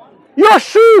 Your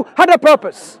shoe had a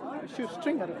purpose.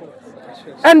 String had a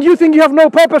purpose. And you think you have no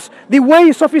purpose? The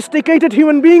way sophisticated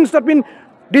human beings have been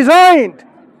designed.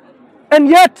 And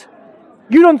yet,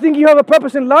 you don't think you have a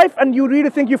purpose in life, and you really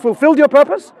think you fulfilled your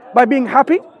purpose by being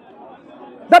happy?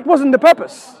 That wasn't the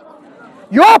purpose.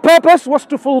 Your purpose was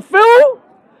to fulfill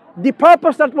the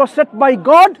purpose that was set by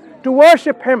God, to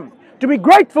worship Him, to be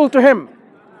grateful to Him,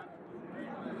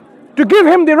 to give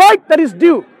Him the right that is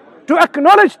due, to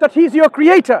acknowledge that He is your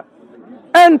Creator,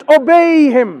 and obey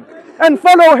Him, and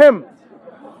follow Him.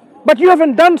 But you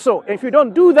haven't done so. If you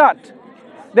don't do that,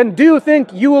 then do you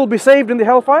think you will be saved in the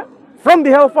hellfire? From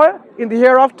the hellfire in the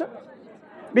hereafter?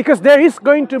 Because there is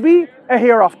going to be a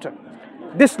hereafter.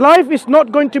 This life is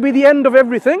not going to be the end of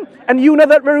everything, and you know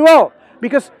that very well.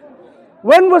 Because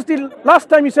when was the last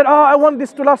time you said, I want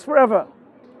this to last forever?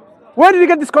 Where did you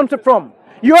get this concept from?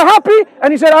 You are happy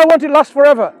and you said, I want it to last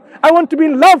forever. I want to be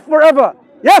in love forever.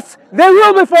 Yes, there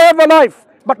will be forever life,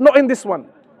 but not in this one.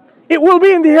 It will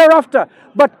be in the hereafter,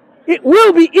 but it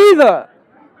will be either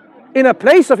in a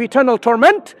place of eternal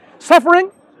torment,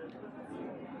 suffering,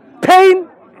 pain,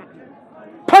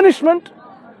 punishment,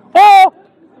 or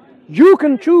you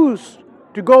can choose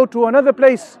to go to another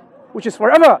place which is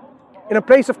forever, in a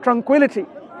place of tranquility,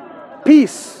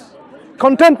 peace,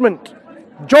 contentment,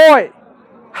 joy,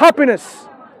 happiness,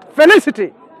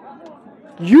 felicity.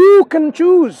 You can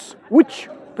choose which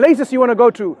places you want to go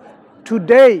to.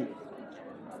 Today,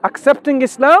 accepting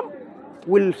Islam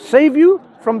will save you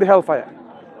from the hellfire.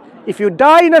 If you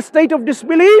die in a state of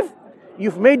disbelief,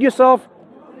 you've made yourself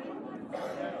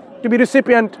to be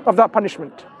recipient of that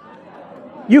punishment.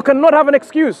 You cannot have an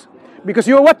excuse, because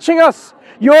you're watching us,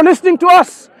 you're listening to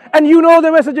us, and you know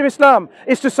the message of Islam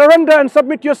is to surrender and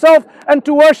submit yourself and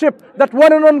to worship that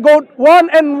one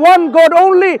and one God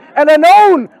only, and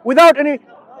alone, without any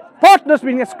partners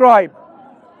being ascribed,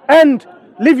 and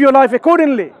live your life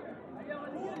accordingly.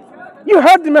 You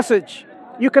heard the message.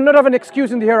 You cannot have an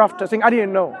excuse in the hereafter saying, I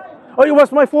didn't know. Or it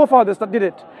was my forefathers that did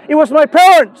it. It was my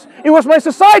parents. It was my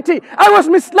society. I was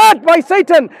misled by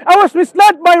Satan. I was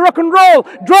misled by rock and roll,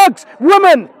 drugs,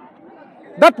 women.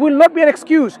 That will not be an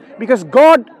excuse, because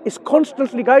God is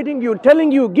constantly guiding you,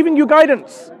 telling you, giving you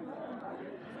guidance.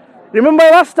 Remember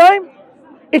last time?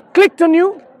 It clicked on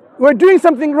you. You were doing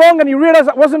something wrong and you realized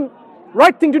that wasn't the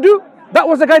right thing to do. That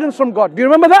was the guidance from God. Do you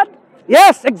remember that?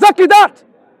 Yes, exactly that.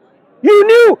 You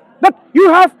knew that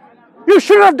you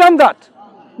should have done that.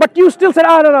 But you still said,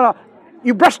 no.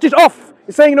 You brushed it off,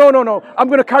 saying, no, I'm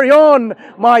going to carry on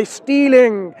my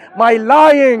stealing, my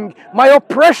lying, my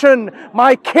oppression,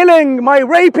 my killing, my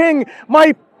raping,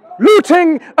 my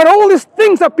looting, and all these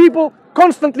things that people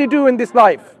constantly do in this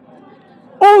life.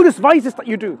 All these vices that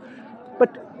you do.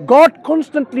 But God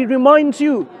constantly reminds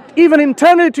you, even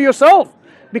internally to yourself,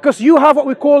 because you have what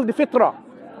we call the fitrah,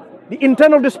 the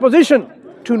internal disposition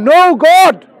to know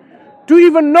God, to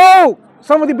even know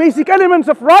some of the basic elements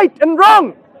of right and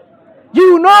wrong.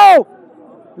 You know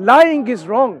lying is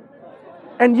wrong.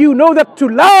 And you know that to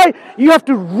lie, you have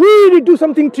to really do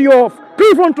something to your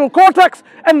prefrontal cortex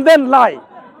and then lie.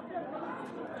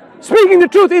 Speaking the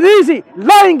truth is easy.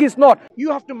 Lying is not.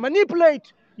 You have to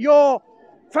manipulate your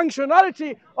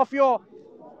functionality of your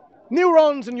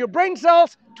neurons and your brain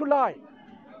cells to lie.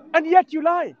 And yet you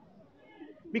lie,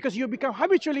 because you become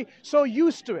habitually so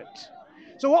used to it.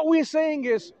 So what we're saying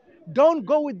is, don't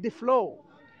go with the flow,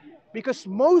 because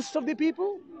most of the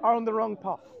people are on the wrong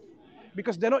path,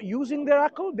 because they're not using their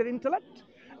akal, their intellect,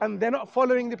 and they're not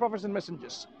following the prophets and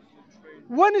messengers.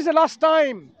 When is the last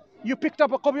time you picked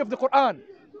up a copy of the Quran?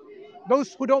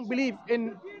 Those who don't believe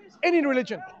in any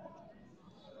religion.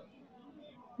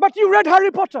 But you read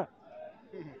Harry Potter.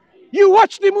 You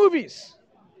watched the movies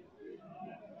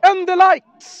and the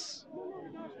likes.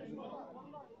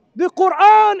 The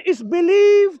Quran is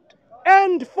believed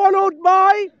and followed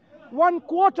by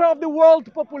 1/4 of the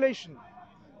world population.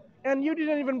 And you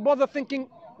didn't even bother thinking,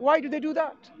 why do they do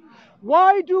that?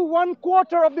 Why do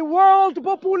 1/4 of the world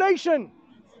population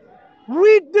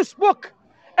read this book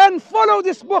and follow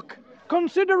this book,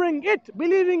 considering it,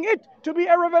 believing it to be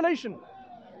a revelation?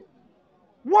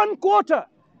 1/4,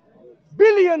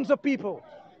 billions of people.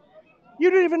 You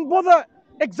didn't even bother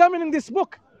examining this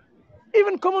book.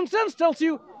 Even common sense tells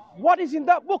you What is in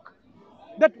that book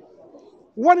that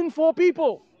 1 in 4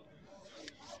 people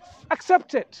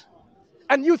accept it?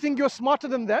 And you think you're smarter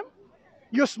than them?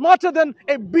 You're smarter than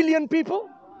 1 billion people?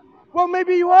 Well,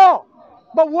 maybe you are.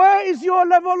 But where is your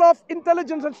level of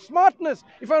intelligence and smartness,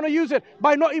 if I want to use it,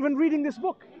 by not even reading this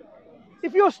book?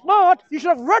 If you're smart, you should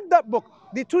have read that book.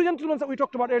 The 2 gentlemen that we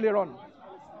talked about earlier on,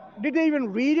 did they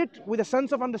even read it with a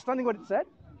sense of understanding what it said?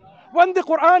 When the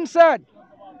Quran said,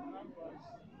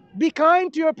 be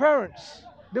kind to your parents,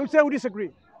 they would say, we disagree.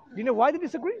 Do you know why they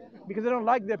disagree? Because they don't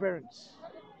like their parents.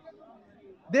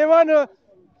 They want to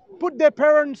put their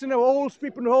parents in an old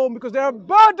people home because they're a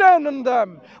burden on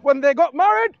them. When they got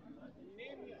married,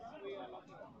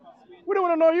 we don't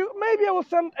want to know you. Maybe I will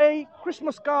send a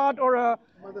Christmas card or a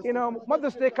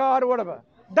Mother's Day card or whatever.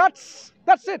 That's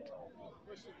it.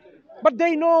 But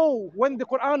they know when the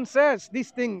Quran says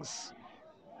these things,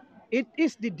 it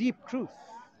is the deep truth.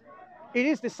 It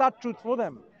is the sad truth for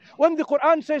them. When the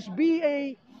Quran says, be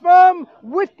a firm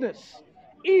witness,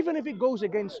 even if it goes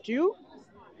against you,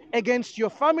 against your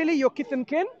family, your kith and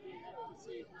kin,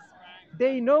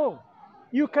 they know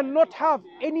you cannot have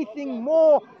anything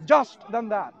more just than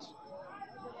that.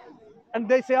 And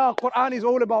they say, Quran is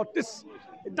all about this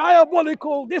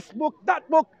diabolical, this book, that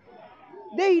book.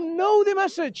 They know the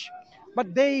message,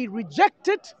 but they reject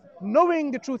it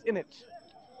knowing the truth in it.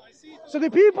 So the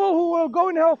people who will go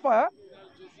in hellfire,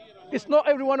 it's not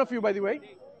every one of you, by the way.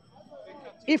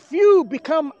 If you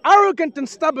become arrogant and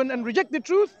stubborn and reject the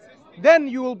truth, then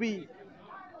you will be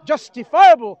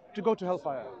justifiable to go to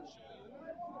hellfire.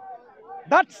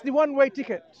 That's the one-way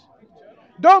ticket.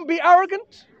 Don't be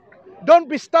arrogant, don't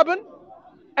be stubborn,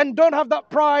 and don't have that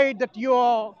pride that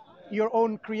you're your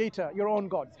own creator, your own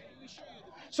God.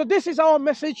 So this is our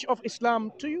message of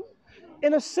Islam to you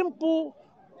in a simple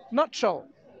nutshell,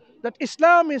 that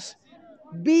Islam is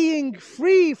being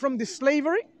free from the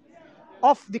slavery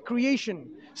of the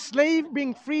creation.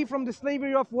 Being free from the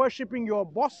slavery of worshipping your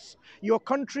boss, your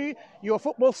country, your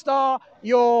football star,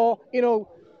 your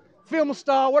film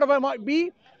star, whatever it might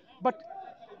be, but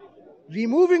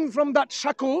removing from that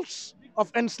shackles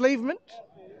of enslavement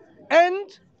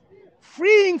and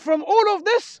freeing from all of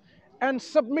this and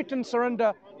submit and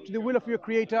surrender to the will of your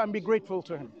Creator and be grateful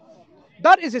to Him.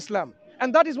 That is Islam,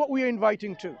 and that is what we are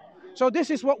inviting to. So this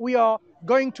is what we are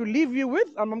going to leave you with,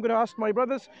 and I'm going to ask my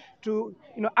brothers to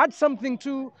add something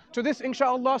to this,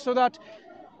 inshallah, so that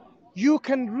you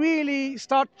can really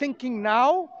start thinking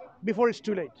now before it's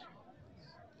too late.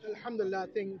 Alhamdulillah, I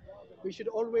think we should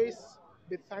always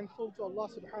be thankful to Allah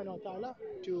subhanahu wa ta'ala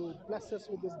to bless us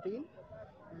with this deen.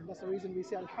 And that's the reason we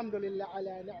say Alhamdulillah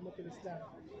ala ni'matil Islam.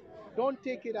 Don't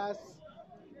take it as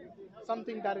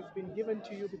something that has been given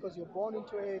to you because you're born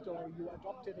into it or you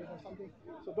adopted it or something.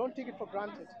 So don't take it for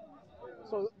granted.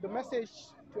 So the message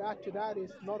to add to that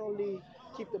is not only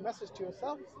keep the message to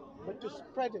yourself, but to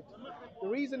spread it. The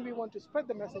reason we want to spread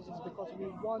the message is because we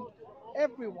want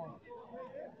everyone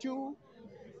to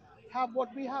have what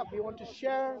we have. We want to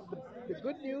share the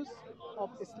good news of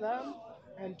Islam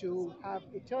and to have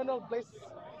eternal bliss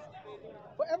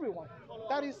for everyone.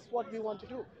 That is what we want to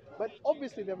do. But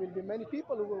obviously there will be many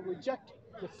people who will reject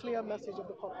the clear message of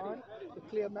the Quran, the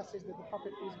clear message that the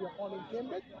Prophet peace be upon him came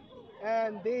with,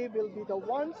 and they will be the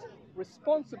ones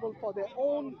responsible for their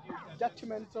own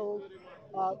detrimental,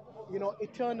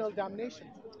 eternal damnation.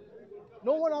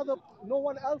 No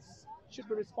one else should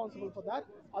be responsible for that,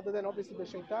 other than obviously the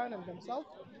shaitan and themselves.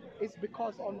 It's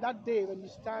because on that day when you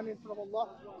stand in front of Allah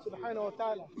subhanahu wa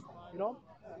ta'ala,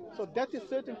 so death is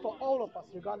certain for all of us,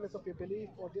 regardless of your belief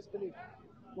or disbelief.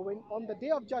 But when on the day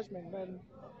of judgment, when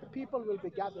the people will be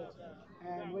gathered,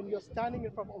 and when you're standing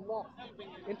in front of Allah,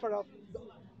 in front of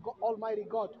the Almighty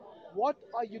God, what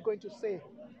are you going to say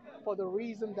for the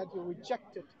reason that you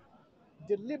rejected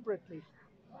deliberately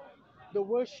the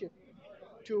worship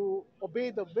to obey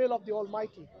the will of the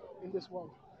Almighty in this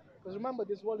world? Because remember,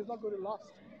 this world is not going to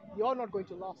last. You're not going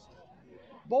to last.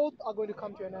 Both are going to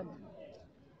come to an end.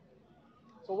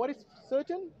 So what is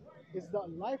certain is the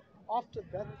life after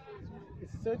death is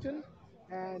certain,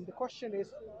 and the question is,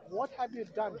 what have you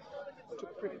done to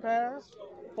prepare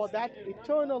for that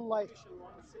eternal life?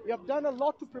 You have done a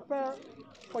lot to prepare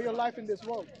for your life in this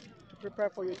world, to prepare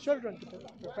for your children, to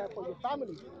prepare for your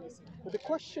family. But the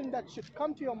question that should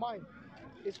come to your mind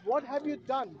is, what have you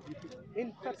done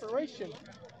in preparation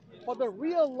for the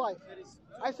real life?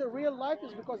 I say real life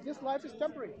is because this life is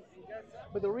temporary.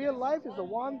 But the real life is the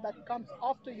one that comes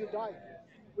after you die,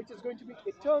 which is going to be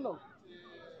eternal.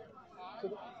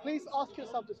 So please ask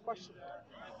yourself this question.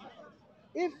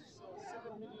 If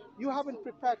you haven't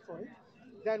prepared for it,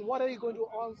 then what are you going to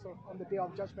answer on the day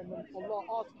of judgment when Allah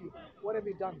asks you, what have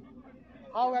you done?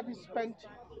 How have you spent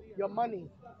your money,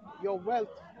 your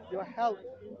wealth, your health,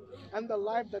 and the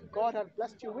life that God has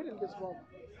blessed you with in this world?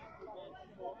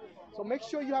 So make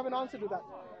sure you have an answer to that.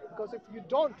 Because if you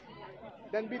don't,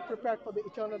 then be prepared for the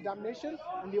eternal damnation.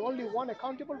 And the only one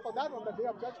accountable for that on the day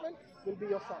of judgment will be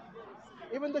yourself.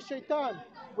 Even the shaitan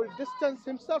will distance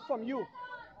himself from you.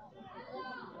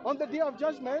 On the day of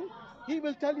judgment, he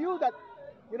will tell you that,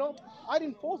 I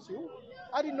didn't force you.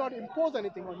 I did not impose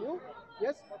anything on you.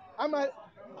 Yes,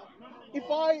 if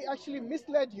I actually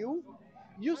misled you,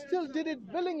 you still did it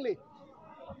willingly.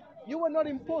 You were not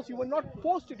imposed. You were not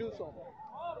forced to do so.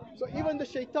 So even the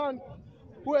shaitan,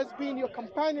 who has been your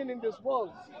companion in this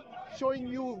world, showing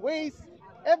you ways,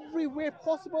 every way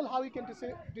possible how you can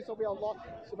disobey Allah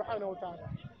subhanahu wa ta'ala.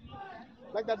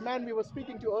 Like that man we were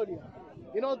speaking to earlier.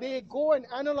 They go and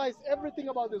analyze everything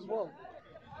about this world.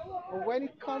 But when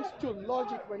it comes to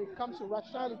logic, when it comes to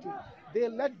rationality, they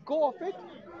let go of it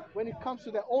when it comes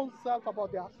to their own self,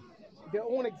 about their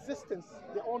own existence,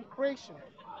 their own creation.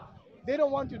 They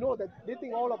don't want to know that. They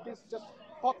think all of this just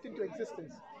popped into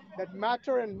existence. That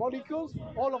matter and molecules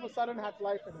all of a sudden had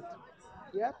life in it.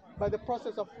 Yeah? By the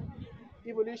process of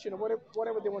evolution, or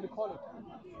whatever they want to call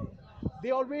it.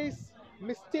 They always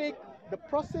mistake the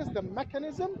process, the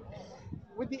mechanism,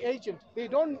 with the agent. They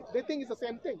think it's the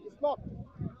same thing. It's not.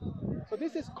 So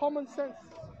this is common sense.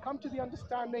 Come to the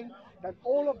understanding that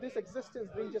all of this existence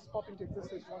didn't just pop into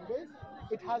existence one day.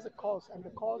 It has a cause, and the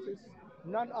cause is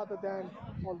none other than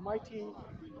Almighty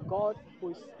God, who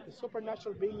is the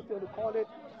supernatural being, if you want to call it,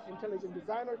 intelligent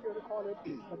designer, if you want to call it.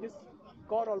 But this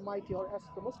God Almighty, or as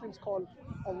the Muslims call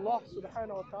Allah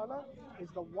subhanahu wa ta'ala, is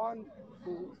the one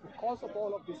who is the cause of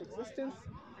all of this existence,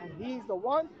 and He is the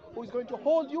one who is going to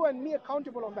hold you and me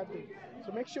accountable on that day.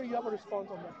 So make sure you have a response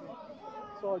on that day.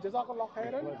 So Jazakallah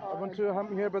khairan. I want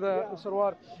to hear Brother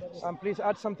Sarwar, please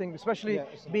add something, especially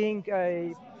being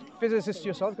a physicist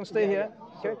yourself. You can stay here.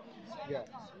 Okay. Yeah.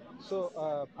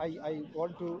 So I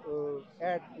want to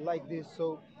add like this.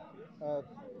 So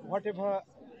whatever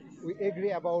we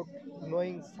agree about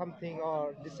knowing something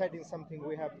or deciding something,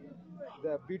 we have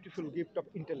the beautiful gift of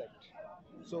intellect.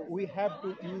 So we have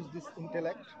to use this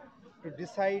intellect to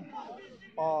decide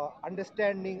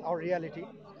understanding our reality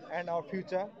and our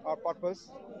future, our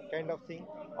purpose, kind of thing,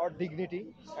 our dignity,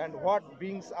 and what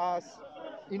brings us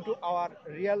into our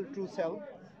real true self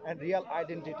and real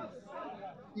identity.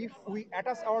 If we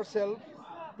attach ourselves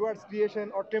towards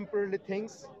creation or temporary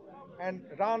things and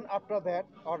run after that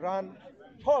or run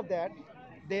for that,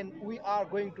 then we are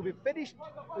going to be perished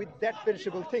with that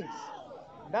perishable things.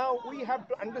 Now we have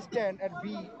to understand and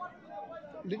be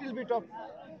little bit of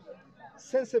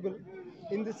sensible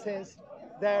in the sense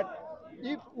that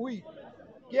if we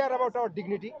care about our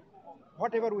dignity,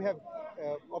 whatever we have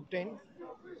obtained,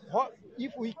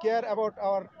 if we care about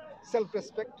our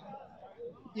self-respect,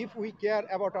 if we care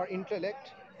about our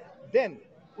intellect, then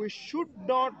we should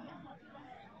not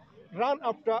run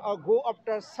after or go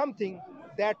after something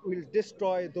that will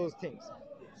destroy those things.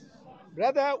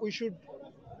 Rather, we should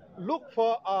look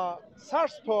for,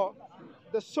 search for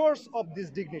the source of this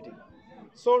dignity,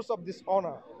 source of this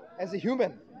honor as a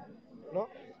human,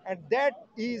 and that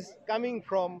is coming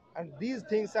from, and these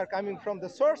things are coming from the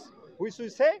source, which we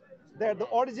say that the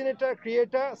originator,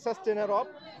 creator, sustainer of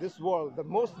this world, the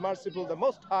most merciful, the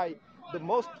most high, the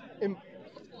most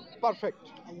perfect.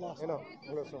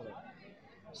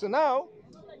 So now,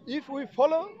 if we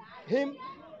follow him,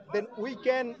 then we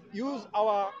can use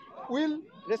our will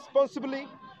responsibly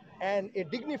and a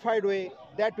dignified way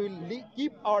that will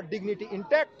keep our dignity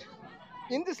intact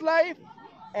in this life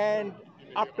and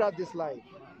after this life,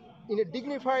 in a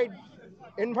dignified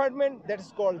environment that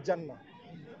is called Jannah.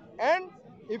 And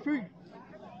if we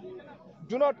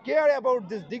do not care about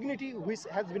this dignity which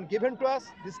has been given to us,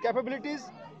 these capabilities,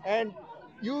 and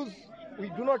we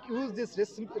do not use this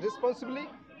responsibly,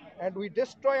 and we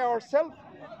destroy ourselves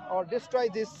or destroy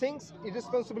these things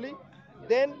irresponsibly,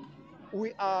 then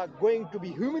we are going to be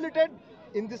humiliated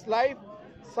in this life,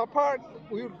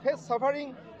 we will face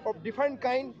suffering of different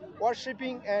kind,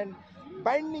 worshipping and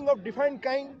binding of different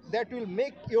kind that will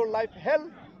make your life hell,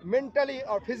 mentally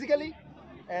or physically,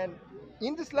 and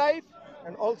in this life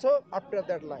and also after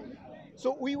that life.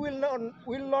 So we will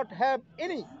not have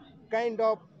any kind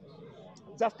of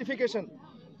justification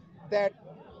that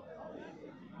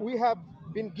we have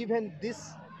been given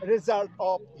this result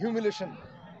of humiliation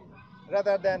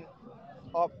rather than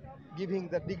of giving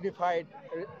the dignified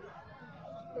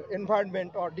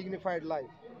environment or dignified life.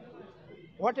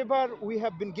 Whatever we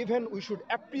have been given, we should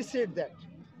appreciate that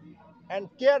and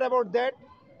care about that.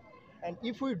 And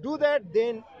if we do that,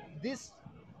 then this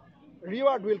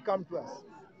reward will come to us.